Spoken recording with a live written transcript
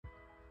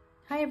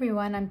Hi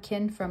everyone, I'm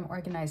Kin from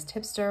Organized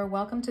Hipster.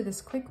 Welcome to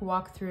this quick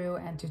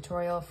walkthrough and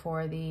tutorial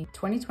for the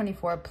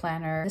 2024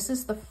 planner. This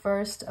is the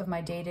first of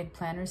my dated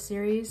planner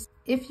series.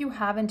 If you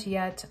haven't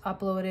yet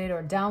uploaded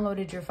or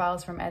downloaded your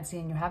files from Etsy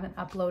and you haven't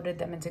uploaded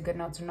them into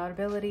GoodNotes or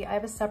Notability, I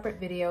have a separate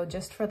video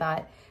just for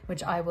that,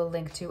 which I will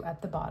link to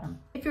at the bottom.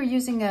 If you're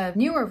using a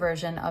newer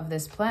version of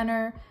this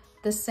planner,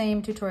 the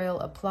same tutorial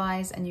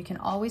applies, and you can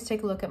always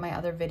take a look at my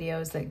other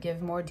videos that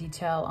give more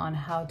detail on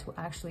how to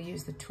actually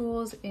use the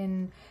tools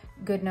in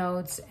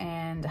GoodNotes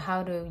and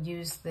how to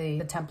use the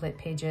template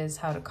pages,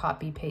 how to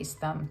copy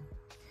paste them.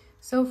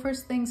 So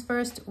first things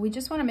first, we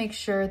just want to make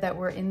sure that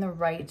we're in the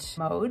right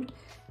mode.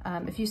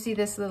 If you see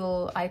this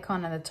little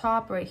icon on the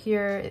top right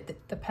here,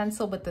 the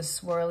pencil with the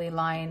swirly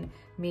line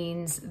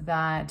means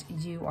that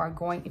you are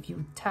going, if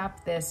you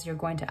tap this, you're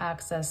going to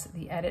access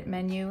the edit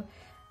menu.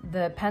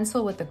 The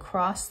pencil with the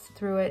cross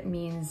through it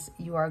means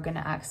you are going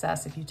to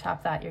access, if you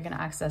tap that, you're going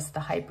to access the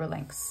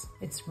hyperlinks.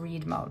 It's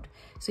read mode.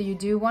 So you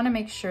do want to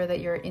make sure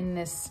that you're in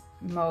this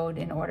mode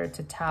in order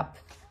to tap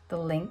the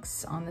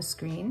links on the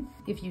screen.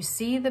 If you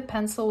see the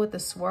pencil with the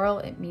swirl,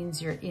 it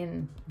means you're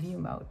in view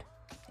mode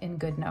in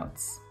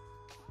GoodNotes.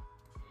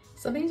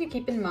 Something to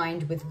keep in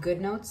mind with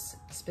GoodNotes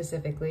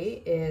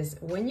specifically is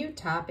when you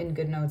tap in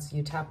GoodNotes,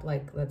 you tap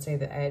like, let's say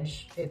the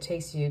edge, it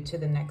takes you to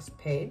the next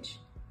page.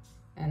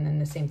 And then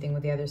the same thing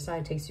with the other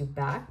side, takes you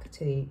back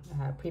to the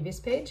previous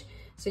page.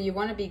 So you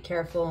want to be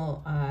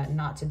careful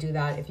not to do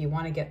that. If you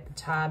want to get the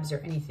tabs or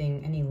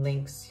anything, any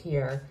links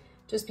here,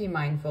 just be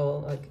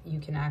mindful. Like you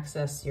can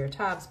access your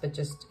tabs, but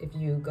just if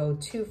you go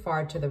too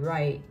far to the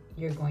right,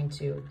 you're going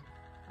to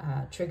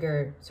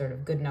trigger sort of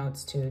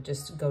GoodNotes to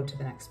just go to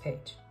the next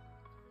page.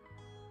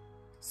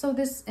 So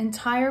this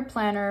entire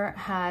planner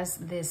has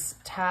this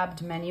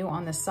tabbed menu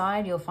on the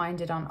side. You'll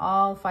find it on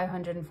all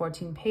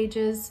 514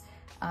 pages.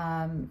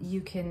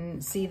 You can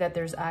see that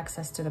there's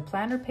access to the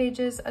planner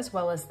pages as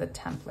well as the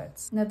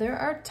templates. Now there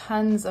are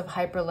tons of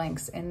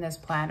hyperlinks in this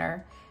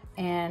planner,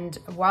 and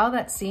while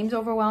that seems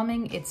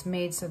overwhelming, it's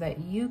made so that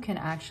you can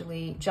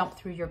actually jump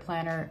through your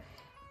planner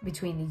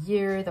between the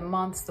year, the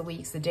months, the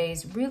weeks, the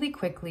days really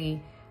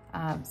quickly,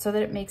 so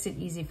that it makes it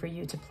easy for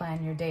you to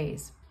plan your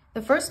days.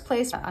 The first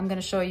place I'm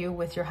going to show you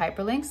with your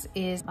hyperlinks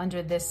is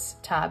under this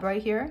tab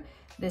right here.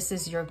 This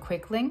is your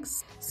quick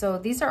links. So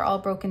these are all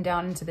broken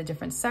down into the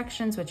different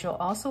sections, which you'll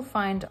also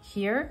find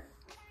here.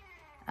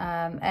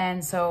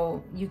 And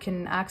so you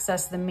can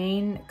access the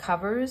main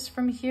covers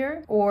from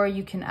here, or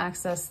you can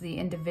access the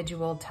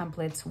individual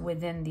templates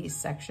within these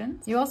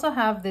sections. You also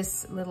have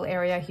this little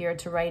area here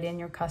to write in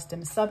your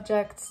custom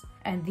subjects,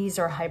 and these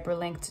are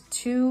hyperlinked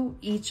to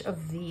each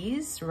of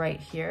these right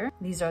here.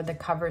 These are the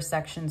cover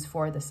sections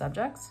for the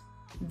subjects.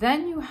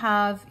 Then you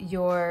have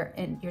your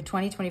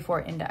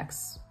 2024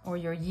 index or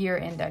your year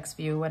index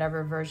view,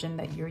 whatever version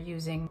that you're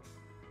using.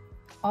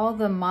 All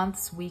the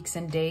months, weeks,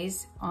 and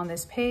days on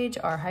this page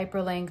are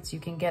hyperlinked. You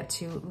can get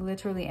to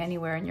literally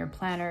anywhere in your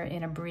planner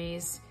in a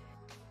breeze.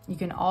 You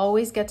can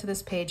always get to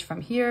this page from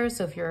here.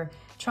 So if you're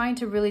trying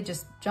to really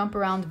just jump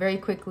around very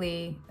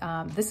quickly,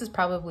 this is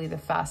probably the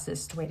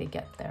fastest way to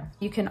get there.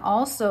 You can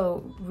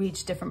also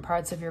reach different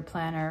parts of your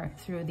planner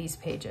through these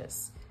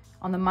pages.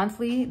 On the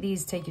monthly,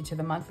 these take you to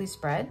the monthly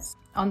spreads.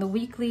 On the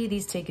weekly,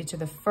 these take you to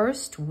the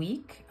first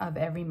week of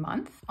every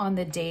month. On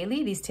the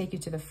daily, these take you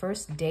to the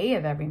first day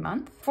of every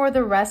month. For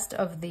the rest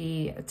of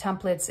the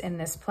templates in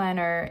this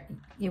planner,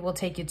 it will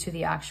take you to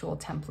the actual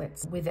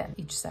templates within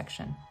each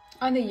section.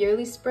 On the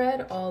yearly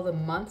spread, all the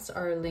months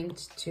are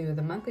linked to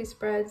the monthly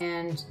spreads,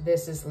 and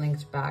this is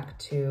linked back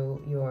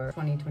to your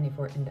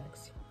 2024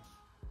 index.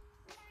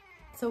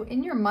 So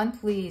in your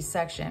monthly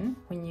section,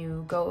 when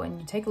you go and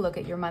you take a look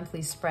at your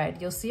monthly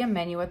spread, you'll see a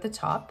menu at the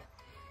top.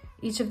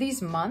 Each of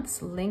these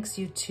months links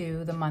you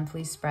to the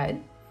monthly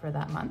spread for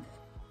that month.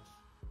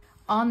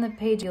 On the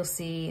page, you'll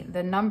see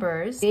the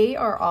numbers. They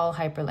are all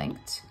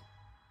hyperlinked.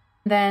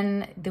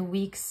 Then the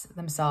weeks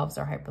themselves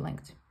are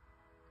hyperlinked.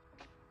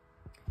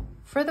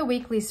 For the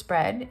weekly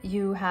spread,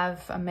 you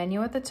have a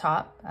menu at the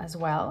top as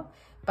well,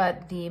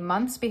 but the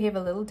months behave a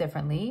little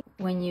differently.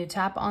 When you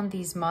tap on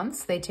these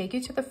months, they take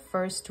you to the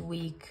first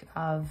week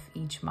of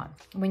each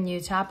month. When you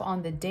tap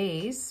on the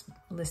days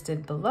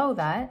listed below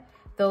that,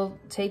 they'll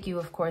take you,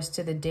 of course,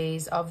 to the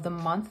days of the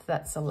month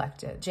that's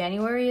selected.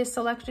 January is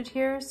selected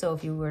here, so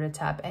if you were to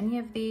tap any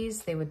of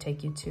these, they would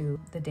take you to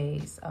the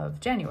days of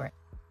January.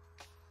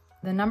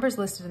 The numbers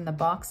listed in the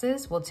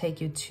boxes will take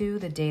you to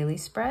the daily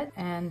spread,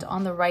 and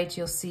on the right,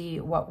 you'll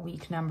see what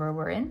week number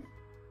we're in.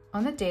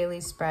 On the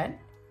daily spread,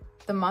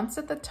 the months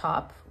at the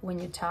top, when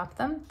you tap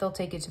them, they'll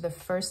take you to the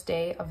first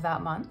day of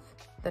that month.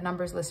 The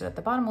numbers listed at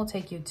the bottom will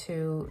take you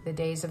to the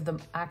days of the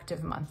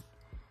active month.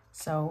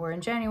 So we're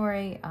in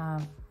January.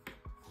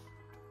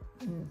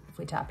 If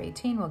we tap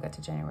 18, we'll get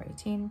to January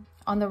 18.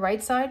 On the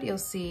right side, you'll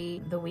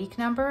see the week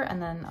number and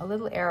then a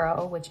little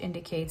arrow, which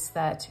indicates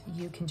that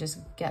you can just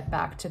get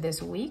back to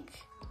this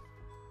week.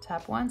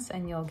 Tap once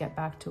and you'll get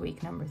back to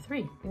week number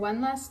 3. One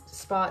last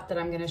spot that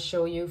I'm going to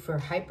show you for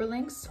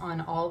hyperlinks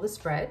on all the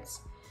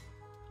spreads.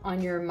 On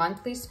your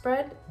monthly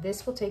spread,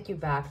 this will take you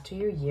back to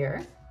your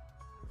year.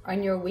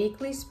 On your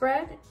weekly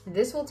spread,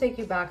 this will take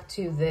you back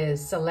to the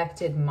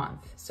selected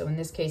month. So in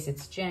this case,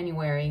 it's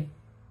January,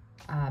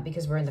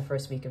 because we're in the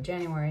first week of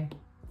January.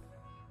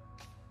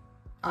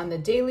 On the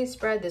daily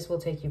spread, this will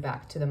take you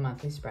back to the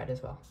monthly spread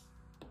as well.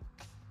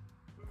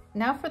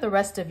 Now for the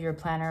rest of your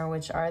planner,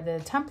 which are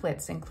the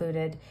templates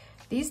included.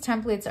 These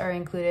templates are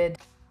included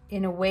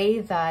in a way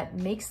that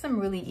makes them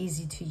really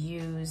easy to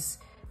use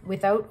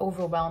without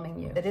overwhelming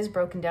you. It is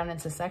broken down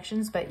into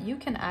sections, but you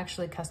can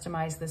actually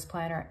customize this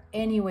planner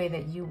any way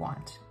that you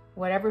want.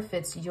 Whatever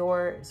fits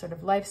your sort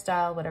of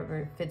lifestyle,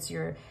 whatever fits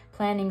your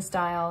planning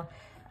style.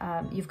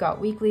 You've got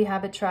weekly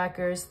habit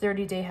trackers,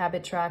 30-day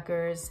habit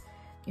trackers.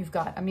 You've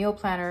got a meal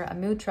planner, a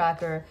mood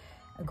tracker,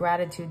 a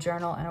gratitude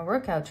journal, and a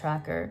workout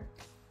tracker.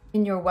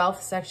 In your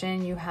wealth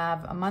section, you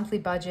have a monthly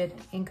budget,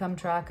 income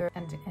tracker,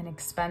 and an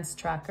expense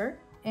tracker.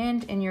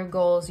 And in your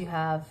goals, you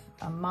have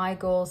a My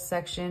Goals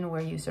section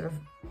where you sort of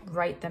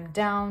write them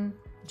down,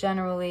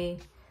 generally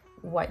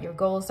what your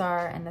goals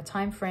are and the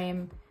time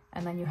frame.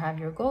 And then you have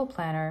your goal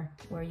planner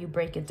where you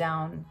break it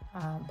down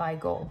by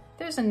goal.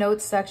 There's a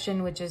notes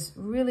section, which is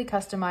really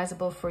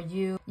customizable for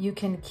you. You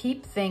can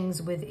keep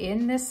things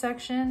within this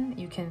section.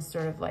 You can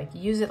sort of like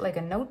use it like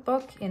a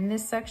notebook in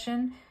this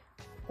section,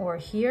 or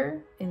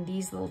here in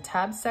these little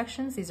tab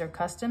sections. These are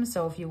custom.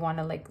 So if you want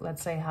to, like,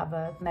 let's say have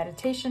a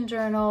meditation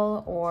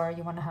journal, or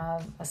you want to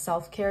have a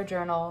self-care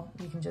journal,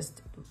 you can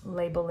just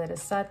label it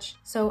as such.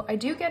 So I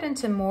do get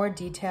into more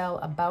detail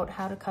about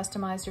how to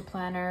customize your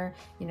planner,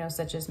 you know,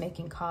 such as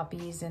making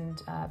copies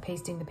and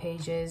pasting the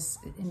pages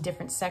in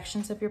different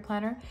sections of your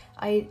planner.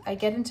 I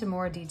get into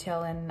more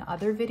detail in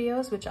other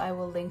videos, which I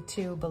will link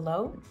to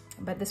below.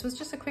 But this was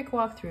just a quick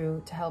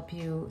walkthrough to help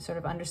you sort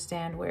of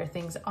understand where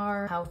things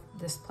are, how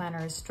this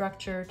planner is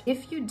structured.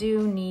 If you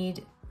do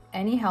need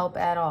any help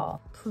at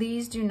all,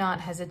 please do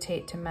not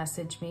hesitate to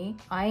message me.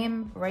 I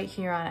am right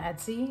here on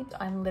Etsy.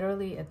 I'm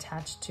literally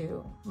attached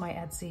to my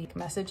Etsy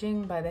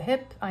messaging by the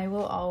hip. I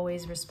will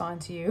always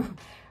respond to you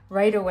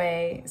right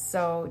away.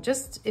 So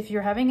just if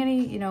you're having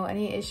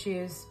any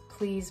issues,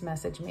 please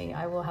message me.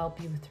 I will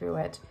help you through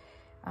it.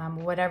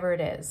 Whatever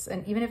it is.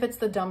 And even if it's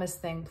the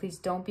dumbest thing, please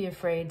don't be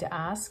afraid to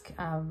ask.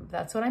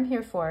 That's what I'm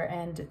here for.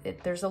 And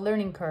there's a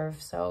learning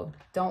curve, so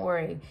don't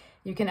worry.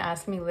 You can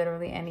ask me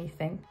literally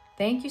anything.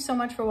 Thank you so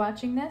much for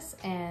watching this,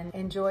 and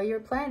enjoy your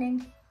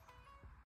planning.